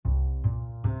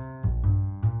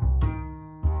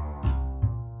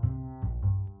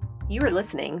You are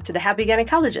listening to The Happy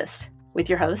Gynecologist with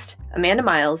your host, Amanda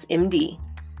Miles, MD.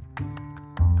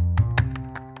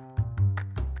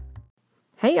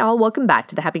 Hey y'all, welcome back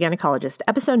to The Happy Gynecologist,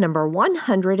 episode number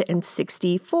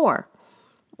 164.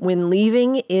 When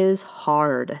leaving is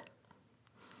hard.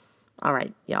 All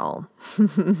right, y'all.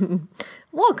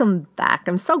 Welcome back.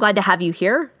 I'm so glad to have you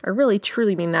here. I really,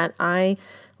 truly mean that. I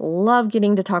love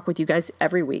getting to talk with you guys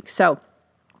every week. So,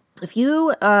 a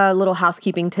few little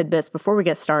housekeeping tidbits before we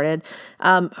get started.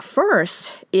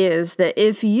 First is that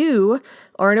if you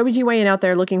are an OBGYN out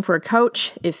there looking for a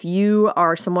coach, if you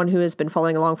are someone who has been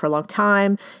following along for a long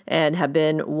time and have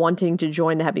been wanting to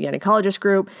join the Happy Gynecologist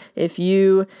group, if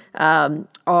you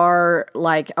are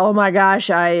like, oh my gosh,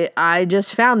 I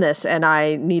just found this and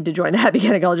I need to join the Happy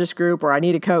Gynecologist group, or I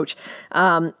need a coach,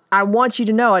 I want you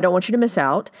to know, I don't want you to miss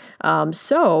out.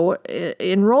 So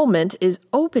enrollment is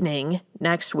opening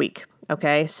next week.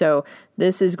 Okay, so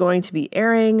this is going to be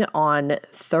airing on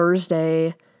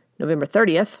Thursday, November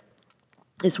 30th.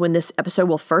 Is when this episode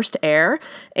will first air,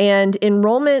 and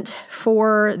enrollment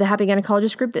for the Happy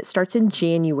Gynecologist group that starts in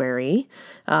January.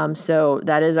 So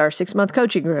that is our 6-month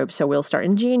coaching group. So we'll start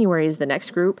in January is the next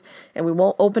group, and we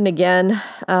won't open again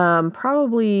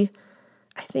probably,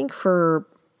 I think, for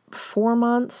 4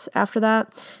 months after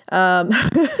that.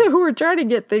 We're trying to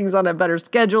get things on a better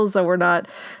schedule, so we're not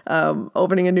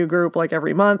opening a new group like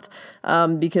every month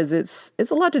because it's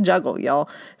a lot to juggle, y'all.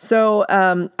 So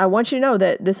I want you to know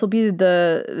that this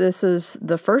is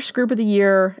the first group of the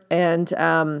year,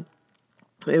 and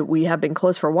we have been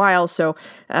closed for a while, so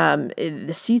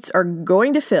the seats are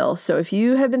going to fill. So if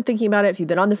you have been thinking about it, if you've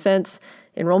been on the fence,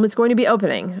 enrollment's going to be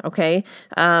opening, okay?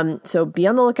 So be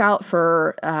on the lookout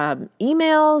for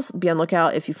emails. Be on the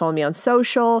lookout if you follow me on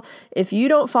social. If you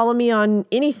don't follow me on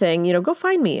anything, go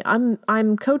find me.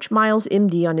 I'm Coach Miles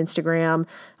MD on Instagram.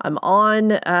 I'm on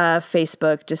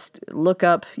Facebook. Just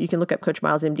you can look up Coach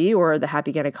Miles MD or the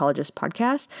Happy Gynecologist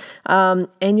podcast,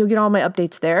 and you'll get all my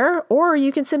updates there. Or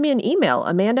you can send me an email,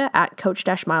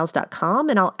 amanda@coach-miles.com,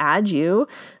 and I'll add you.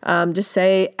 Just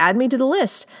say, add me to the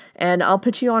list, and I'll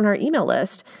put you on our email list.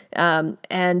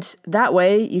 And that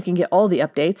way you can get all the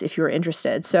updates if you're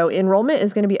interested. So enrollment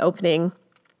is going to be opening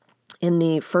in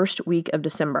the first week of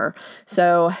December.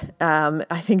 So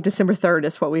I think December 3rd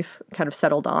is what we've kind of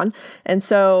settled on. And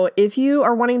so if you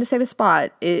are wanting to save a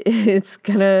spot, it's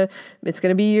gonna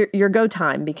be your go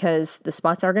time, because the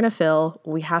spots are gonna fill.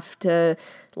 We have to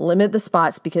limit the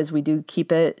spots because we do keep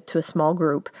it to a small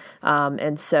group.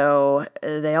 And so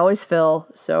they always fill.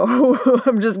 So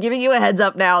I'm just giving you a heads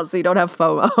up now so you don't have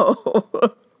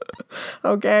FOMO.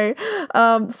 Okay.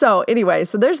 So anyway,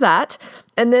 so there's that.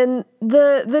 And then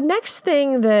the next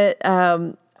thing that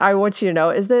I want you to know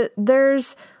is that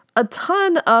there's a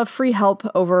ton of free help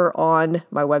over on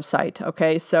my website.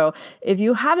 Okay. So if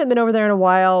you haven't been over there in a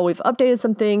while, we've updated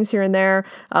some things here and there.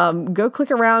 Go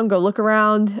click around, go look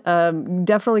around.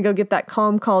 Definitely go get that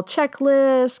Calm Call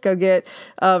checklist. Go get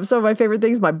some of my favorite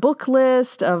things, my book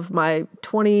list of my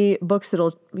 20 books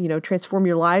that'll transform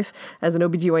your life as an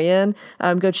OBGYN.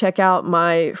 Go check out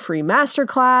my free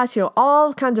masterclass,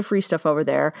 all kinds of free stuff over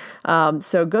there.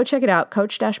 So go check it out,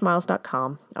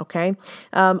 coach-miles.com. Okay.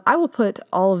 I will put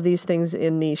all of these things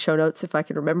in the show notes if I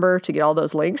can remember to get all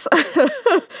those links.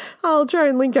 I'll try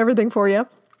and link everything for you.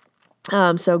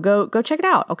 So go check it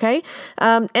out. Okay.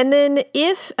 And then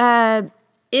if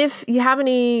you have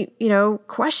any,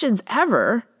 questions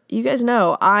ever, you guys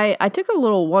know I took a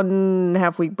little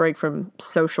 1.5 week break from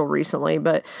social recently,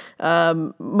 but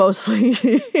mostly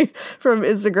from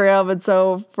Instagram. And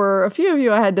so for a few of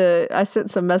you, I sent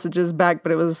some messages back,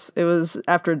 but it was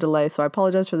after a delay. So I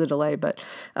apologize for the delay. But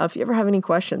if you ever have any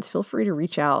questions, feel free to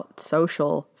reach out.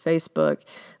 Social, Facebook,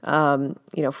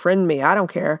 friend me, I don't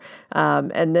care.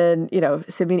 And then,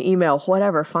 send me an email,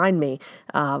 whatever, find me.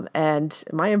 And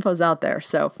my info's out there.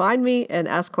 So find me and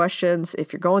ask questions.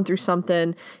 If you're going through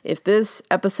something, if this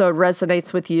episode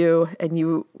resonates with you and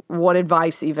you want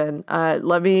advice even,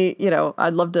 let me,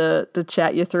 I'd love to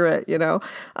chat you through it,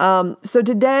 So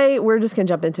today we're just going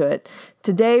to jump into it.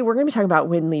 Today we're going to be talking about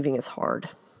when leaving is hard.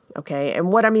 Okay.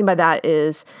 And what I mean by that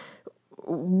is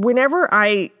whenever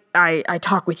I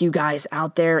talk with you guys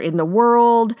out there in the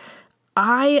world,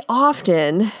 I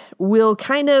often will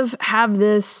kind of have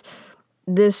this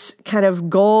kind of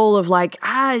goal of like,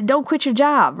 don't quit your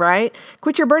job, right?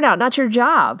 Quit your burnout, not your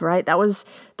job, right? That was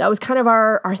kind of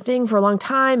our thing for a long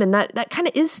time. And that kind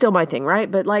of is still my thing,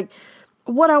 right? But like,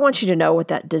 what I want you to know, what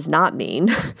that does not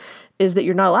mean is that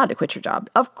you're not allowed to quit your job.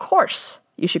 Of course,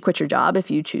 you should quit your job if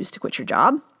you choose to quit your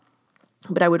job.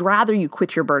 But I would rather you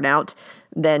quit your burnout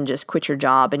than just quit your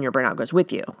job and your burnout goes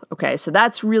with you. Okay, so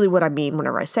that's really what I mean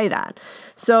whenever I say that.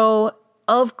 So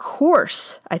of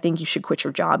course, I think you should quit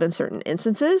your job in certain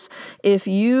instances. If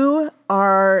you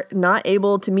are not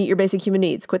able to meet your basic human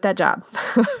needs, quit that job.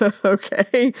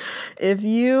 Okay. If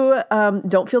you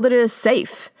don't feel that it is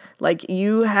safe, like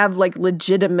you have like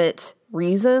legitimate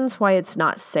reasons why it's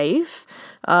not safe,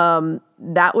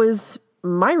 that was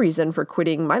my reason for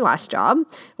quitting my last job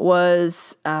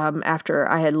was after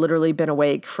I had literally been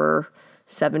awake for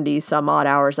 70 some odd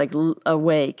hours, like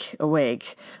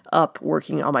awake, up,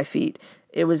 working on my feet.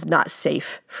 It was not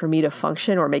safe for me to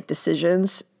function or make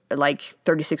decisions like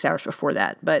 36 hours before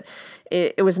that, but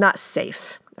it was not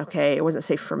safe. Okay. It wasn't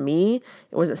safe for me.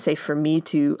 It wasn't safe for me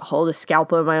to hold a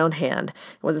scalpel in my own hand.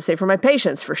 It wasn't safe for my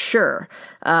patients for sure.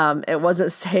 It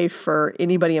wasn't safe for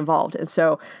anybody involved. And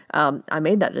so I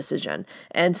made that decision.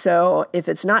 And so if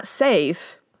it's not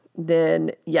safe,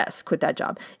 then yes, quit that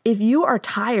job. If you are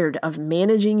tired of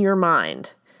managing your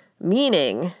mind,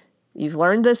 meaning you've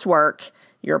learned this work,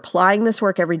 you're applying this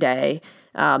work every day,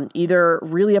 either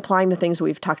really applying the things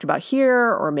we've talked about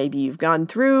here, or maybe you've gone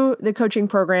through the coaching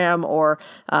program or,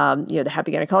 the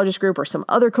Happy Gynecologist group or some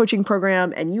other coaching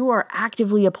program, and you are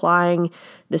actively applying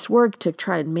this work to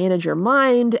try and manage your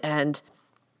mind and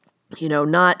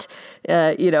not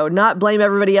blame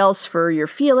everybody else for your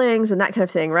feelings and that kind of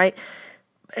thing, right?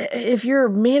 If you're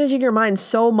managing your mind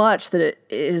so much that it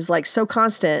is like so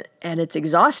constant and it's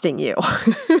exhausting you,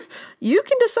 you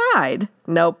can decide,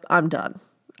 nope, I'm done.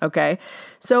 Okay.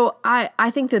 So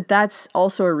I think that that's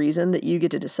also a reason that you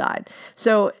get to decide.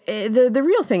 So the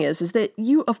real thing is that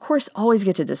you, of course, always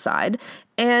get to decide.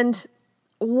 And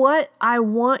what I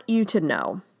want you to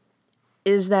know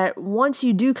is that once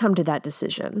you do come to that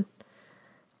decision,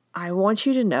 I want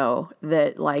you to know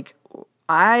that like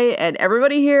I and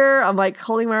everybody here, I'm like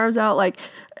holding my arms out, like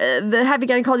the Happy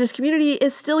Gynecologist community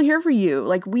is still here for you.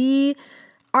 Like we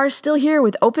are still here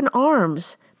with open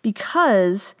arms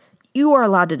because you are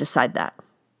allowed to decide that.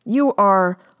 You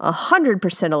are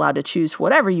 100% allowed to choose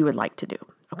whatever you would like to do.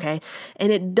 Okay.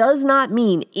 And it does not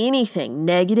mean anything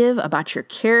negative about your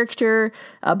character,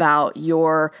 about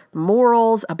your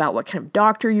morals, about what kind of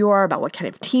doctor you are, about what kind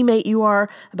of teammate you are,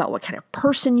 about what kind of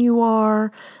person you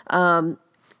are.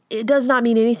 It does not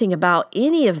mean anything about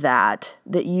any of that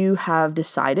you have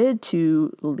decided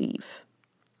to leave.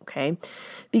 Okay.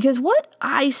 Because what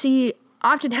I see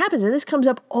often happens, and this comes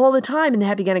up all the time in the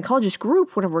Happy Gynecologist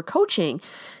group when we're coaching,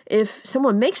 if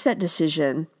someone makes that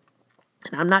decision,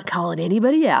 and I'm not calling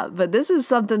anybody out, but this is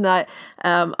something that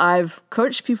I've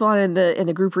coached people on in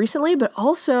the group recently, but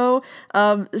also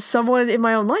someone in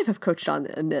my own life I've coached on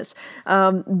in this,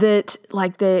 that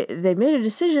like they made a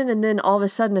decision and then all of a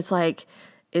sudden it's like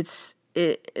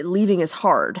leaving is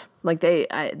hard. Like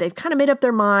they've kind of made up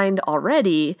their mind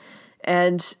already.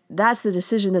 And that's the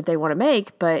decision that they want to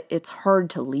make, but it's hard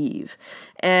to leave.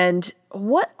 And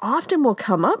what often will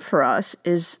come up for us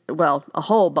is, well, a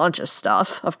whole bunch of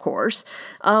stuff, of course.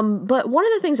 But one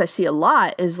of the things I see a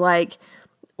lot is like,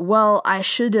 well, I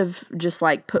should have just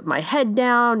like put my head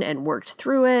down and worked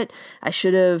through it. I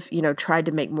should have, tried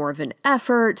to make more of an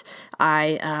effort.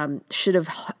 I should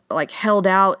have like held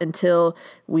out until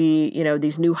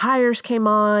these new hires came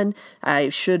on. I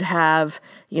should have,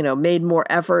 made more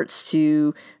efforts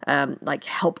to like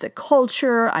help the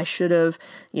culture. I should have,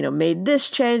 made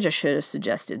this change. I should have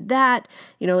suggested that.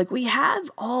 Like we have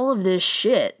all of this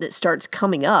shit that starts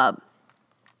coming up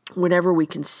whenever we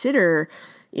consider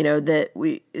that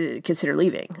we consider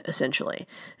leaving, essentially.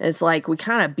 And it's like we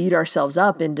kind of beat ourselves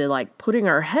up into like putting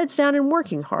our heads down and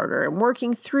working harder and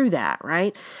working through that,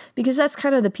 right? Because that's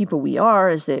kind of the people we are,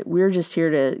 is that we're just here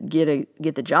to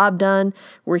get the job done.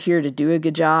 We're here to do a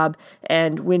good job.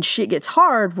 And when shit gets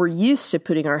hard, we're used to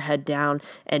putting our head down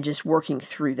and just working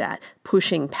through that,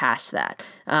 pushing past that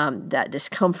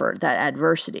discomfort, that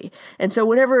adversity. And so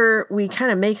whenever we kind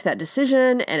of make that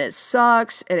decision and it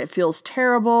sucks and it feels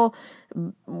terrible,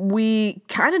 we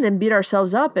kind of then beat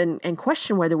ourselves up and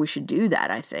question whether we should do that,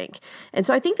 I think. And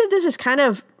so I think that this is kind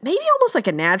of maybe almost like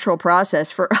a natural process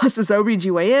for us as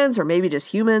OBGYNs or maybe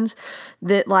just humans,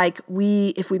 that like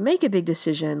if we make a big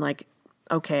decision, like,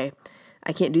 okay,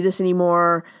 I can't do this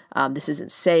anymore, this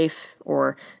isn't safe,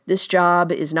 or this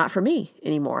job is not for me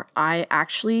anymore. I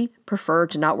actually prefer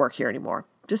to not work here anymore.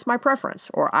 Just my preference,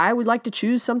 or I would like to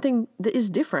choose something that is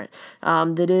different,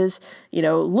 that is,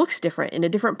 looks different in a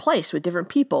different place with different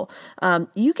people.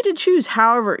 You get to choose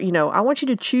however, I want you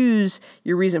to choose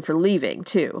your reason for leaving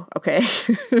too. Okay.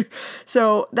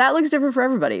 So that looks different for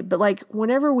everybody. But like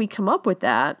whenever we come up with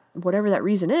that, whatever that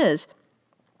reason is,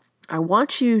 I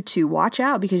want you to watch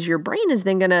out because your brain is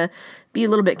then going to be a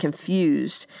little bit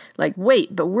confused. Like,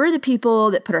 wait, but we're the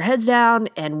people that put our heads down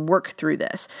and work through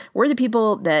this. We're the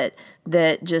people that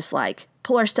just like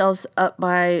pull ourselves up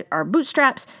by our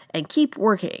bootstraps and keep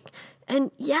working.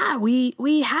 And yeah,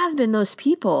 we have been those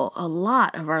people a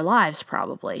lot of our lives,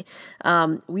 probably.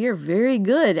 We are very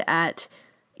good at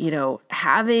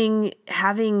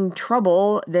having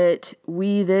trouble that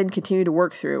we then continue to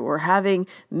work through, or having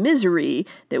misery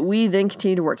that we then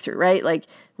continue to work through, right? Like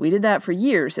we did that for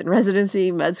years in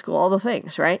residency, med school, all the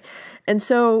things, right? And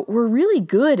so we're really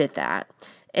good at that.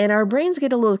 And our brains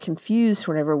get a little confused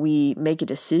whenever we make a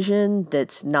decision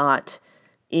that's not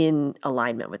in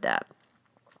alignment with that.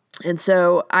 And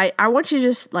so I want you to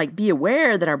just like be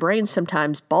aware that our brains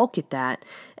sometimes balk at that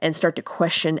and start to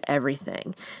question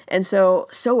everything. And so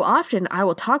often I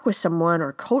will talk with someone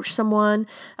or coach someone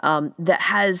that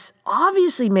has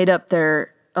obviously made up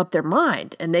their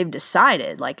mind, and they've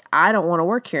decided like, I don't want to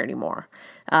work here anymore.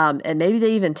 And maybe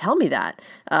they even tell me that.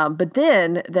 But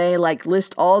then they like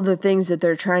list all the things that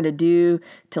they're trying to do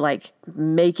to like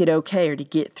make it okay, or to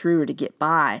get through, or to get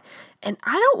by. And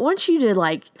I don't want you to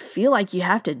like feel like you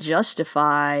have to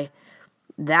justify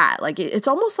that. Like it's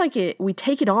almost like we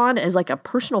take it on as like a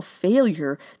personal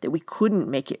failure that we couldn't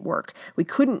make it work. We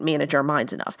couldn't manage our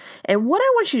minds enough. And what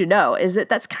I want you to know is that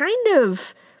that's kind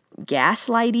of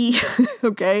gaslighty,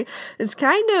 okay? It's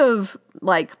kind of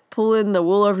like pulling the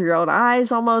wool over your own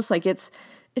eyes almost. Like it's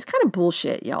kind of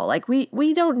bullshit, y'all. Like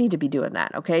we don't need to be doing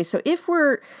that, okay? So if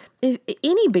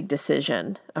any big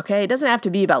decision, okay, it doesn't have to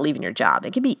be about leaving your job.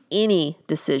 It can be any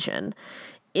decision.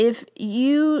 If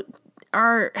you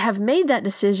have made that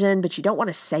decision, but you don't want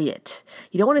to say it,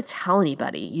 you don't want to tell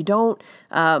anybody, you don't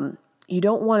want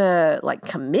to like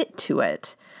commit to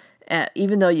it,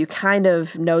 even though you kind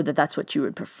of know that that's what you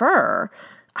would prefer,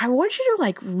 I want you to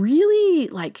like really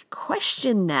like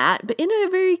question that, but in a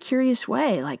very curious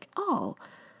way. Like, oh,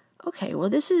 okay, well,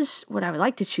 this is what I would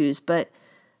like to choose, but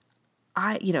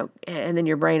and then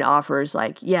your brain offers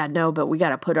like, yeah, no, but we got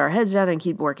to put our heads down and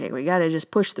keep working. We got to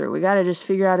just push through. We got to just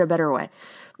figure out a better way.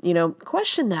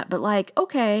 Question that, but like,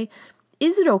 okay,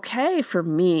 is it okay for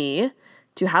me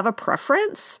to have a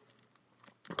preference,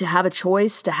 to have a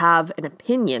choice, to have an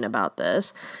opinion about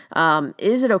this?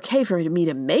 Is it okay for me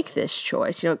to make this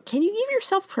choice? Can you give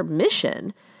yourself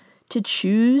permission to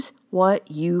choose what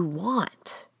you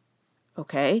want?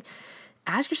 Okay.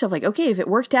 Ask yourself like, okay, if it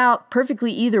worked out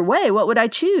perfectly either way, what would I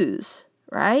choose?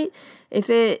 Right?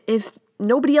 If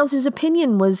nobody else's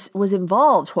opinion was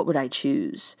involved, what would I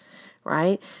choose?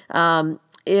 Right?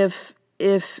 If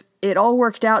it all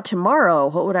worked out tomorrow,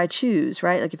 what would I choose?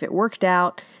 Right? Like if it worked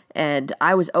out and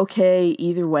I was okay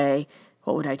either way,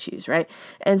 what would I choose? Right?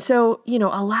 And so,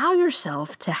 allow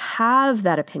yourself to have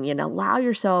that opinion, allow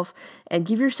yourself and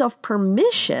give yourself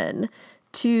permission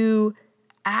to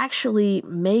actually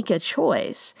make a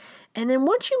choice. And then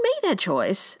once you make that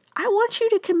choice, I want you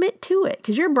to commit to it,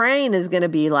 because your brain is going to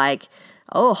be like,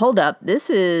 oh, hold up, this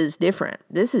is different.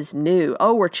 This is new.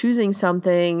 Oh, we're choosing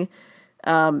something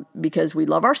because we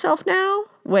love ourselves now?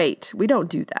 Wait, we don't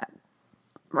do that.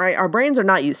 Right? Our brains are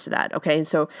not used to that. Okay. And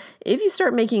so if you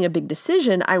start making a big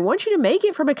decision, I want you to make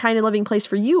it from a kind and loving place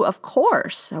for you, of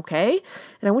course. Okay.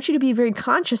 And I want you to be very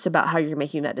conscious about how you're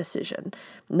making that decision.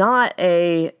 Not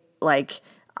a like,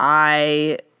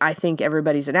 I think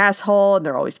everybody's an asshole and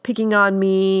they're always picking on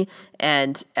me,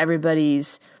 and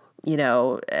everybody's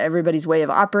way of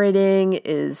operating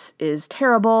is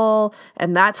terrible,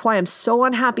 and that's why I'm so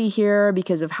unhappy here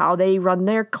because of how they run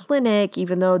their clinic,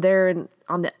 even though they're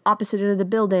on the opposite end of the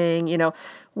building,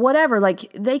 whatever.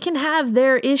 Like, they can have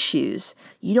their issues.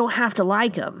 You don't have to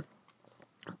like them.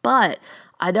 But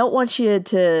I don't want you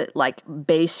to like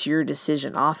base your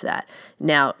decision off that.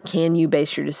 Now, can you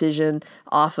base your decision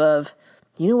off of,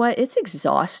 it's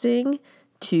exhausting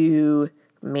to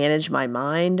manage my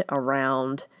mind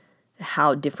around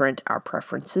how different our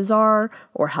preferences are,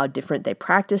 or how different they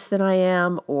practice than I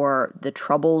am, or the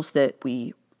troubles that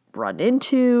we run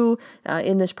into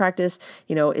in this practice.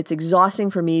 It's exhausting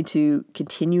for me to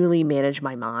continually manage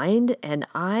my mind, and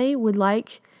I would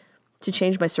like to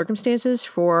change my circumstances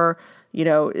for,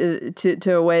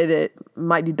 to a way that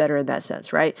might be better in that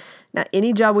sense, right? Now,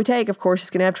 any job we take, of course, is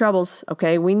going to have troubles,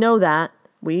 okay? We know that.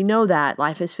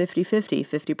 Life is 50-50,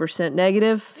 50%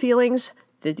 negative feelings,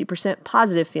 50%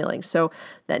 positive feelings. So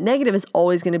that negative is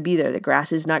always going to be there. The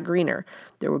grass is not greener.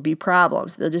 There will be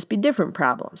problems. They'll just be different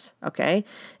problems, okay?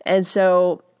 And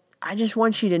so I just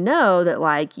want you to know that,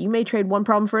 like, you may trade one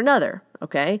problem for another,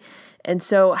 okay? And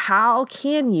so how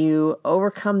can you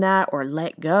overcome that or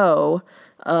let go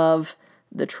of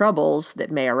the troubles that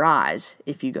may arise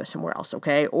if you go somewhere else,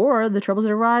 okay? Or the troubles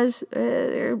that arise,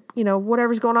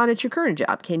 whatever's going on at your current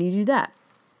job. Can you do that?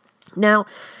 Now,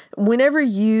 whenever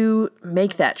you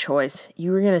make that choice,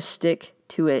 you are going to stick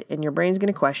to it, and your brain's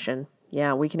going to question.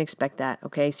 Yeah, we can expect that,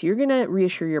 okay? So you're going to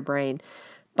reassure your brain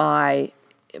by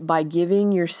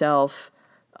giving yourself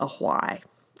a why,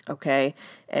 okay?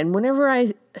 And whenever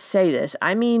I say this,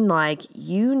 I mean like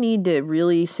you need to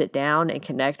really sit down and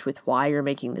connect with why you're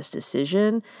making this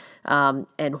decision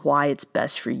and why it's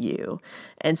best for you.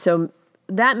 And so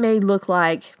that may look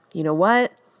like, you know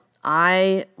what?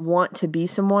 I want to be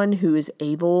someone who is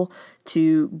able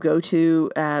to go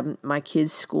to my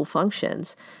kids' school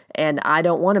functions, and I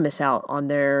don't want to miss out on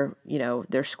their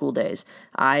school days.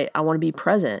 I want to be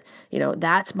present.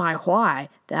 That's my why.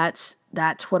 That's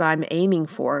what I'm aiming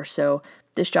for. So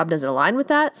this job doesn't align with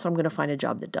that, so I'm going to find a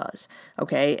job that does.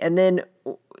 Okay, and then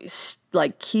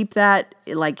keep that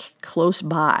close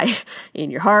by in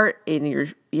your heart, in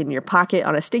your pocket,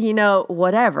 on a sticky note,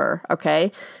 whatever.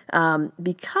 Okay,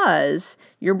 because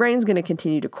your brain's going to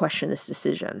continue to question this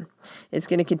decision. It's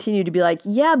going to continue to be like,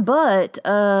 yeah, but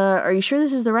are you sure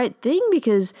this is the right thing?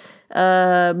 Because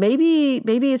maybe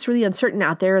it's really uncertain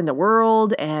out there in the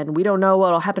world, and we don't know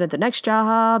what'll happen at the next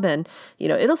job, and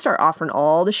it'll start offering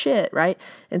all the shit, right?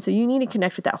 And so you need to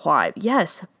connect with that why.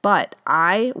 Yes, but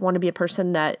I want to be a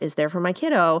person that is there for my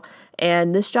kiddo,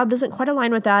 and this job doesn't quite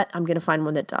align with that. I'm going to find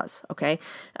one that does, okay?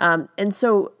 And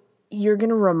so you're going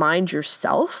to remind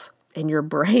yourself and your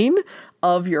brain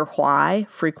of your why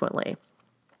frequently.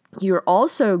 You're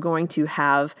also going to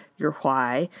have your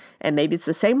why, and maybe it's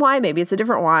the same why, maybe it's a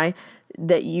different why,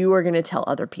 that you are going to tell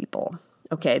other people,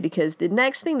 okay? Because the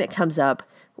next thing that comes up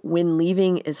when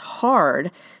leaving is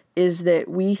hard is that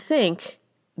we think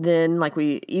then,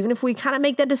 even if we kind of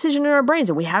make that decision in our brains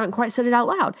and we haven't quite said it out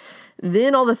loud,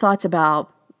 then all the thoughts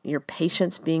about your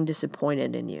patients being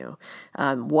disappointed in you,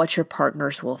 what your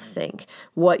partners will think,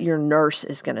 what your nurse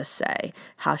is going to say,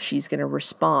 how she's going to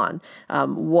respond,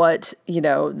 what,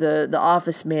 the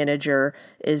office manager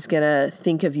is going to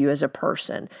think of you as a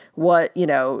person,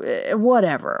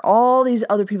 whatever. All these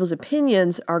other people's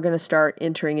opinions are going to start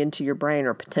entering into your brain,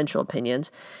 or potential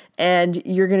opinions. And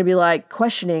you're going to be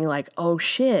questioning oh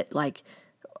shit,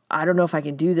 I don't know if I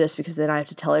can do this, because then I have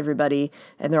to tell everybody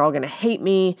and they're all going to hate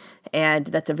me. And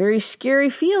that's a very scary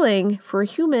feeling for a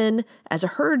human as a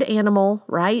herd animal,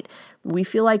 right? We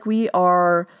feel like we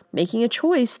are making a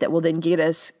choice that will then get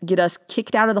us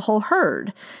kicked out of the whole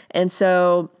herd. And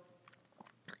so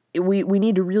we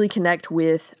need to really connect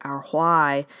with our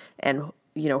why and,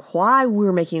 why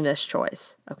we're making this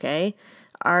choice. Okay.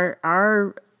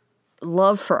 Our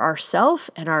love for ourself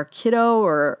and our kiddo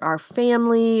or our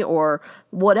family or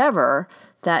whatever,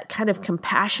 that kind of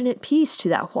compassionate piece to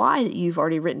that why that you've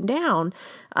already written down,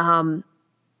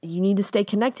 you need to stay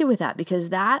connected with that, because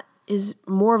that is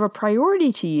more of a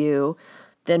priority to you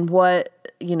than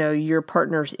what, your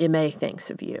partner's MA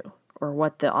thinks of you, or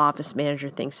what the office manager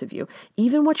thinks of you,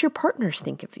 even what your partners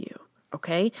think of you.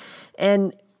 Okay.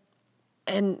 And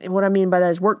what I mean by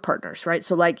that is work partners, right?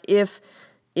 So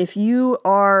if you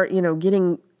are,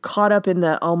 getting caught up in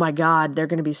the, oh my God, they're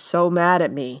going to be so mad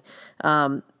at me.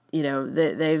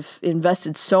 They've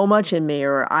invested so much in me,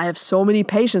 or I have so many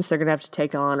patients they're going to have to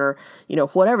take on, or,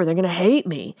 whatever, they're going to hate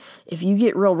me. If you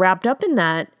get real wrapped up in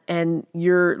that and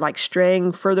you're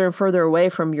straying further and further away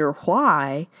from your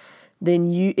why,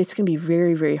 then it's going to be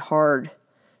very, very hard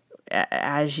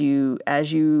as you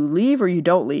leave or you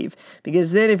don't leave.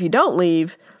 Because then if you don't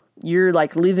leave, you're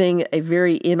living a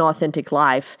very inauthentic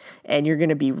life, and you're going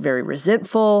to be very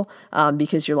resentful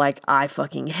because you're I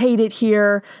fucking hate it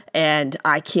here and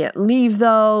I can't leave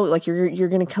though. You're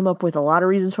going to come up with a lot of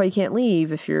reasons why you can't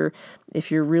leave if you're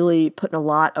really putting a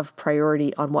lot of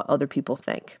priority on what other people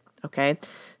think. Okay.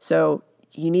 So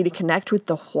you need to connect with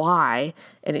the why,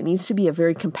 and it needs to be a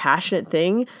very compassionate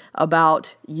thing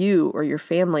about you or your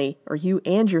family, or you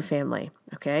and your family.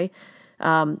 Okay.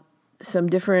 Some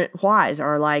different whys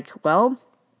are well,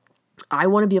 I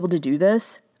want to be able to do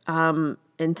this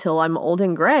until I'm old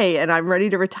and gray and I'm ready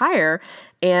to retire.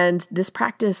 And this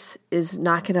practice is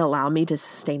not going to allow me to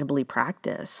sustainably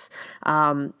practice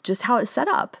just how it's set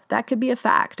up. That could be a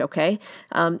fact, okay?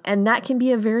 And that can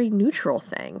be a very neutral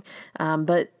thing.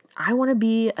 But I want to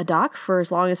be a doc for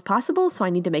as long as possible, so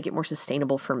I need to make it more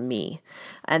sustainable for me.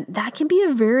 And that can be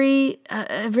a very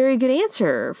good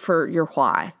answer for your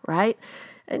why, right?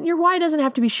 And your why doesn't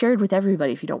have to be shared with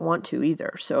everybody if you don't want to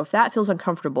either. So if that feels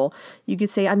uncomfortable, you could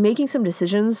say, I'm making some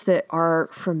decisions that are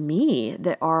for me,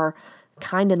 that are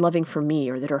kind and loving for me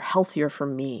or that are healthier for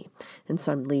me. And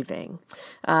so I'm leaving.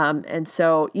 And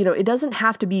so, it doesn't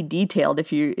have to be detailed.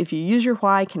 If you use your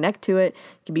why, connect to it,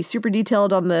 it can be super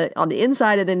detailed on the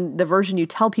inside. And then the version you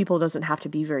tell people doesn't have to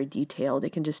be very detailed.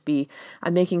 It can just be,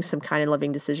 I'm making some kind and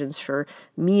loving decisions for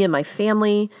me and my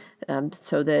family,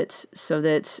 so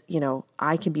that,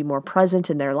 I can be more present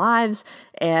in their lives.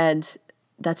 And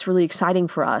that's really exciting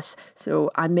for us.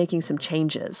 So I'm making some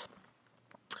changes.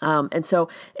 And so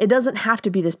it doesn't have to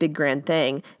be this big grand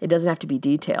thing. It doesn't have to be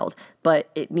detailed, but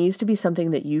it needs to be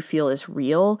something that you feel is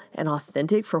real and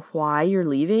authentic for why you're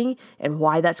leaving and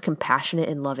why that's compassionate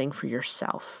and loving for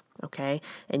yourself. Okay.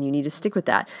 And you need to stick with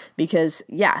that because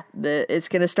it's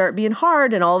going to start being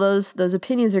hard and all those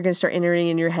opinions are going to start entering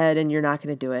in your head and you're not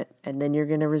going to do it. And then you're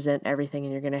going to resent everything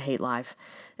and you're going to hate life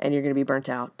and you're going to be burnt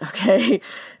out. Okay.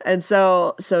 And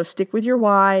so stick with your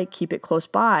why, keep it close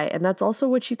by. And that's also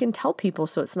what you can tell people.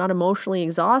 So it's not emotionally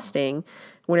exhausting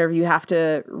whenever you have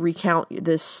to recount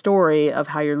this story of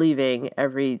how you're leaving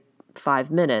every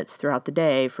 5 minutes throughout the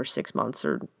day for 6 months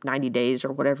or 90 days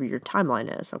or whatever your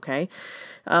timeline is. Okay.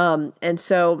 And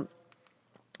so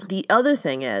the other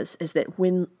thing is that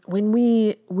when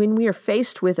we are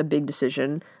faced with a big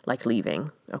decision like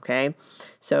leaving, okay,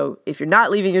 so if you're not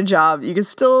leaving your job, you can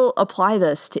still apply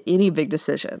this to any big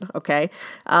decision. Okay.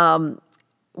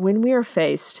 When we are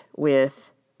faced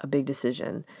with a big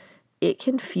decision, it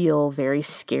can feel very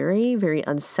scary, very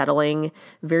unsettling,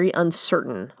 very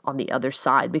uncertain on the other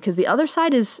side because the other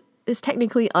side is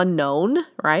technically unknown,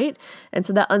 right? And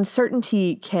so that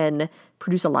uncertainty can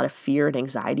produce a lot of fear and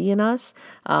anxiety in us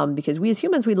because we as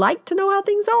humans, we like to know how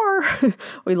things are.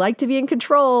 We like to be in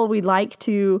control. We like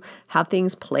to have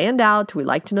things planned out. We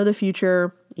like to know the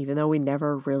future, even though we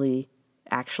never really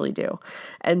actually do.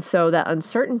 And so that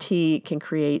uncertainty can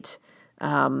create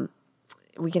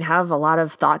we can have a lot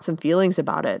of thoughts and feelings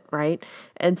about it, right?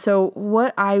 And so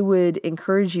what I would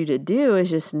encourage you to do is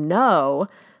just know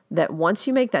that once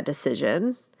you make that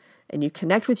decision and you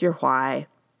connect with your why,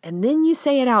 and then you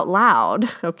say it out loud,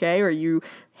 okay, or you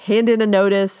hand in a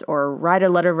notice or write a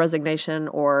letter of resignation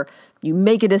or you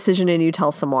make a decision and you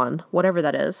tell someone, whatever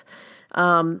that is,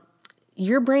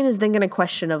 your brain is then going to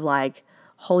question of like,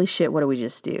 holy shit, what do we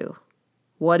just do?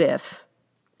 What if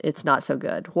it's not so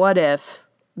good? What if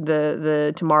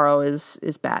the tomorrow is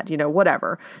bad,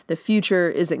 whatever. The future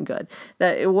isn't good.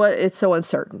 It's so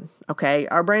uncertain. Okay.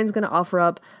 Our brain's going to offer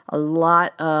up a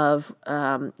lot of,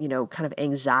 kind of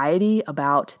anxiety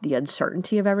about the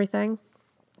uncertainty of everything.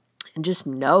 And just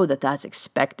know that that's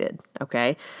expected.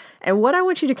 Okay. And what I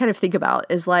want you to kind of think about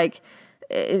is like,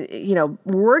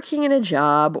 working in a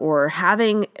job or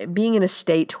being in a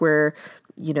state where,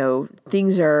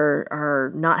 things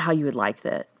are not how you would like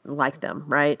them,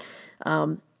 right?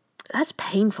 That's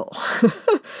painful.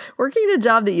 Working a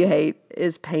job that you hate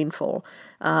is painful.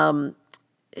 Being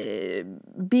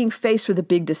faced with a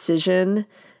big decision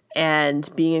and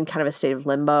being in kind of a state of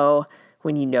limbo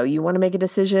when you want to make a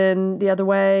decision the other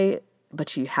way,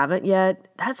 but you haven't yet,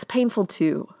 that's painful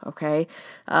too, okay?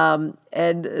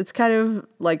 And it's kind of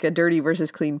like a dirty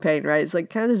versus clean pain, right? It's like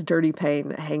kind of this dirty pain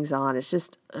that hangs on. It's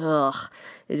just, it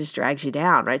just drags you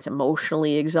down, right? It's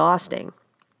emotionally exhausting.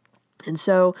 And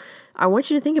so I want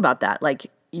you to think about that.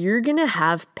 Like you're going to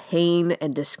have pain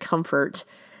and discomfort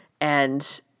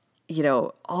and,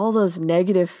 all those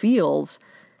negative feels,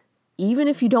 even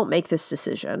if you don't make this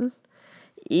decision,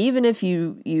 even if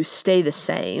you stay the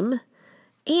same,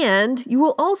 and you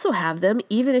will also have them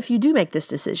even if you do make this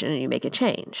decision and you make a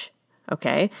change.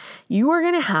 Okay. You are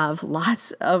going to have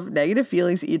lots of negative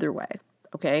feelings either way.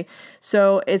 Okay.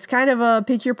 So it's kind of a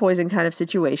pick your poison kind of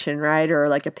situation, right? Or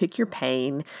like a pick your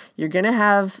pain. You're going to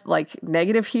have like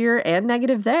negative here and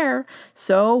negative there.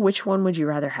 So which one would you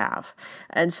rather have?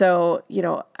 And so,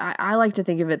 I like to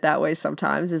think of it that way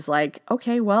sometimes is like,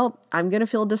 okay, well, I'm going to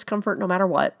feel discomfort no matter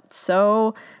what.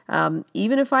 So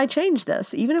even if I change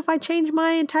this, even if I change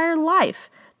my entire life,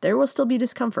 there will still be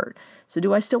discomfort. So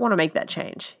do I still want to make that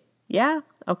change? Yeah?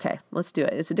 Okay, let's do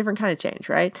it. It's a different kind of change,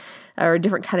 right? Or a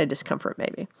different kind of discomfort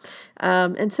maybe.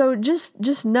 And so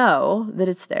just know that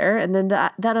it's there. And then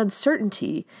that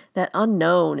uncertainty, that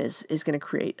unknown is going to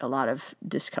create a lot of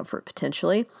discomfort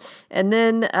potentially. And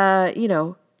then,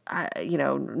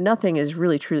 nothing is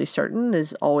really truly certain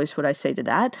is always what I say to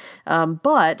that.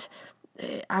 But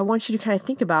I want you to kind of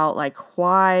think about like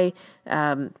why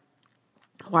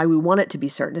we want it to be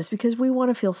certain is because we want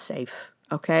to feel safe.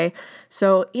 Okay.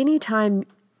 So anytime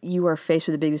you are faced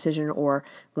with a big decision or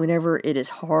whenever it is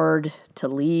hard to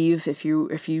leave, if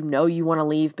you know you want to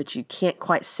leave, but you can't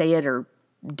quite say it or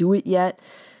do it yet,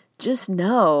 just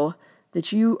know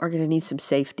that you are going to need some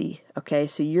safety. Okay,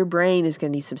 so your brain is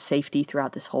going to need some safety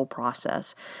throughout this whole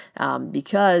process,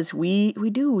 because we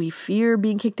fear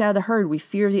being kicked out of the herd. We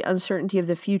fear the uncertainty of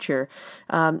the future,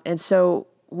 and so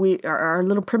our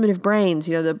little primitive brains,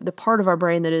 the part of our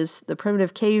brain that is the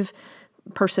primitive cave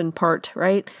person part,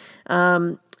 right?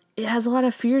 It has a lot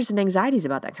of fears and anxieties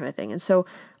about that kind of thing, and so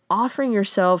offering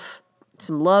yourself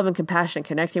some love and compassion,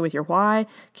 connecting with your why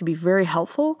can be very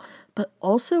helpful, but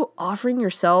also offering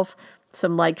yourself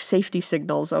some safety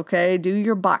signals, okay? Do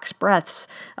your box breaths,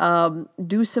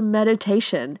 do some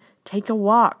meditation, take a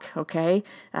walk, okay?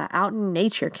 Out in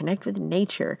nature, connect with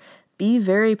nature. Be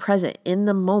very present in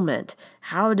the moment.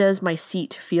 How does my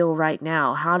seat feel right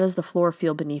now? How does the floor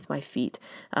feel beneath my feet?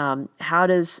 How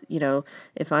does,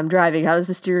 if I'm driving, how does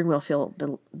the steering wheel feel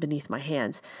beneath my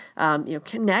hands?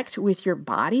 Connect with your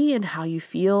body and how you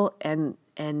feel and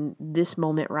this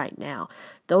moment right now.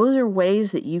 Those are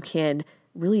ways that you can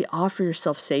really offer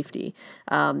yourself safety,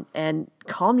 and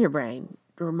calm your brain.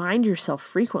 Remind yourself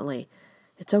frequently,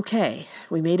 it's okay.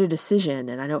 We made a decision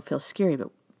and I know it feels scary,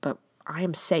 but I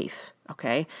am safe,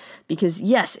 okay? Because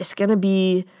yes, it's going to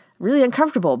be really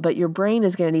uncomfortable, but your brain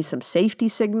is going to need some safety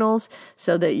signals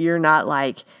so that you're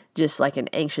not just an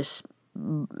anxious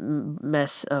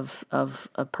mess of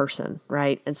a person,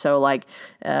 right? And so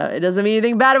it doesn't mean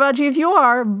anything bad about you if you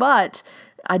are, but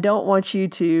I don't want you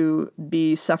to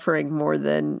be suffering more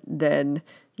than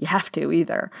you have to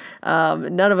either.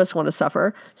 None of us want to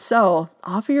suffer. So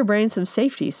offer your brain some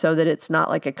safety so that it's not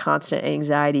like a constant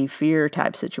anxiety, fear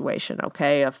type situation,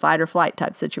 okay? A fight or flight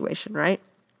type situation, right?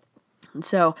 And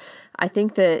so I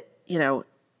think that,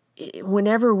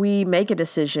 whenever we make a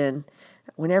decision,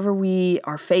 whenever we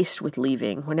are faced with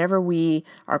leaving, whenever we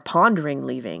are pondering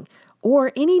leaving,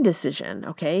 or any decision,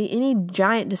 okay, any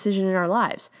giant decision in our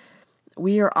lives,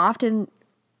 we are often,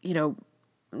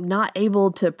 not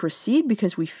able to proceed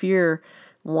because we fear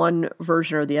one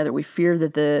version or the other. We fear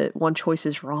that the one choice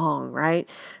is wrong, right?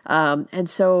 And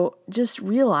so just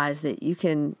realize that you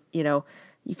can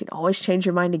always change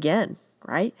your mind again,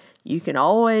 right? You can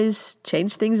always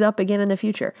change things up again in the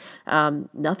future.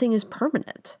 Nothing is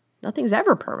permanent. Nothing's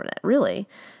ever permanent, really.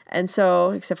 And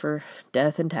so, except for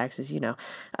death and taxes,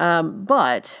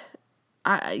 but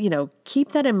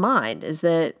keep that in mind, is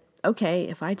that, okay,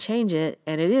 if I change it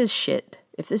and it is shit,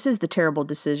 if this is the terrible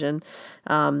decision,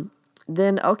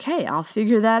 then okay, I'll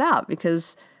figure that out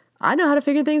because I know how to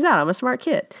figure things out. I'm a smart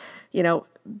kid.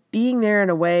 Being there in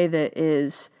a way that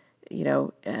is,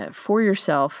 for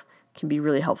yourself can be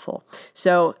really helpful.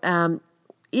 So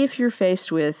if you're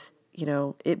faced with,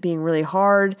 it being really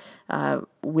hard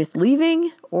with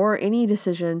leaving or any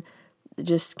decision,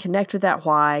 just connect with that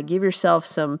why. Give yourself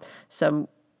some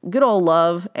good old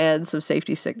love and some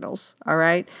safety signals. All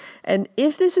right. And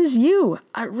if this is you,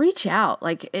 reach out.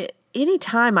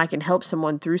 Anytime I can help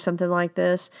someone through something like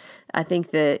this, I think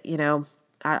that,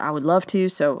 I would love to.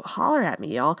 So holler at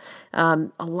me, y'all. A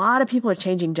lot of people are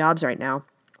changing jobs right now.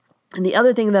 And the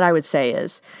other thing that I would say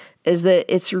is that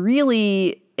it's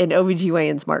really an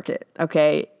OBGYN's market.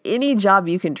 Okay. Any job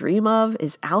you can dream of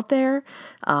is out there.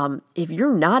 If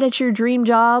you're not at your dream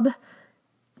job,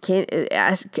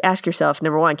 ask yourself,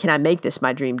 number one, can I make this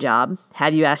my dream job?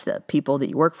 Have you asked the people that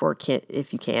you work for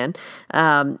if you can?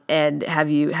 And have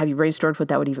you brainstormed what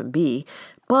that would even be?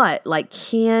 But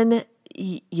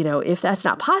if that's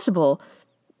not possible,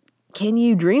 can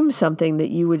you dream something that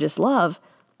you would just love?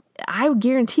 I would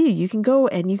guarantee you can go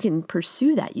and you can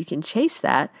pursue that. You can chase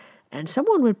that. And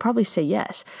someone would probably say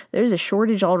yes. There's a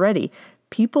shortage already.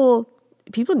 People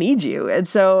need you. And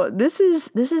so this is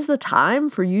the time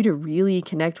for you to really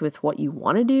connect with what you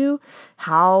want to do,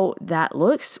 how that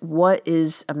looks, what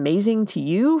is amazing to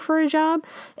you for a job,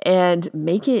 and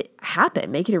make it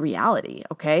happen, make it a reality.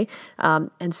 Okay.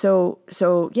 And so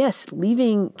yes,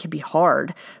 leaving can be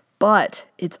hard, but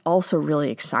it's also really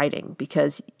exciting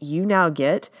because you now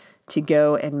get to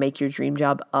go and make your dream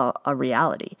job a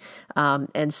reality.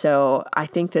 And so I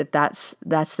think that that's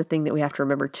the thing that we have to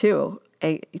remember too.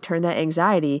 Turn that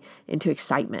anxiety into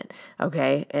excitement.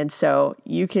 Okay. And so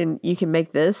you can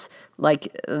make this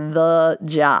like the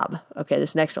job. Okay.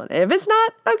 This next one. If it's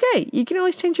not, okay, you can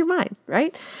always change your mind,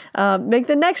 right? Make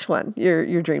the next one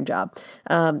your dream job.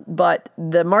 But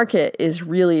the market is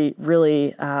really,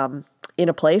 really, in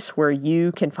a place where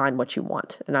you can find what you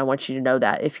want. And I want you to know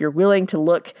that if you're willing to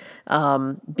look,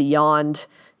 beyond,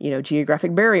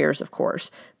 geographic barriers, of course,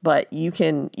 but you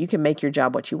can make your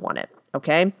job what you want it.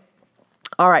 Okay.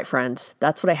 All right, friends,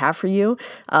 that's what I have for you.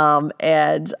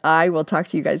 And I will talk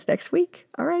to you guys next week.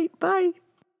 All right, bye.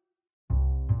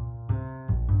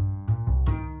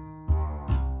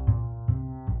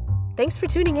 Thanks for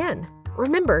tuning in.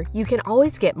 Remember, you can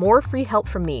always get more free help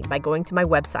from me by going to my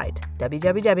website,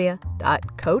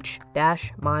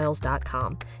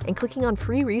 www.coach-miles.com, and clicking on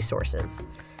free resources.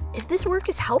 If this work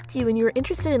has helped you and you're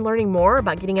interested in learning more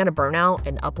about getting out of burnout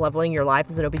and up-leveling your life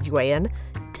as an OBGYN,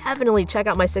 definitely check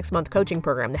out my 6-month coaching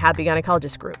program, the Happy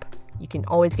Gynecologist Group. You can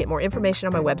always get more information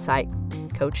on my website,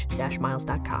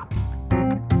 coach-miles.com.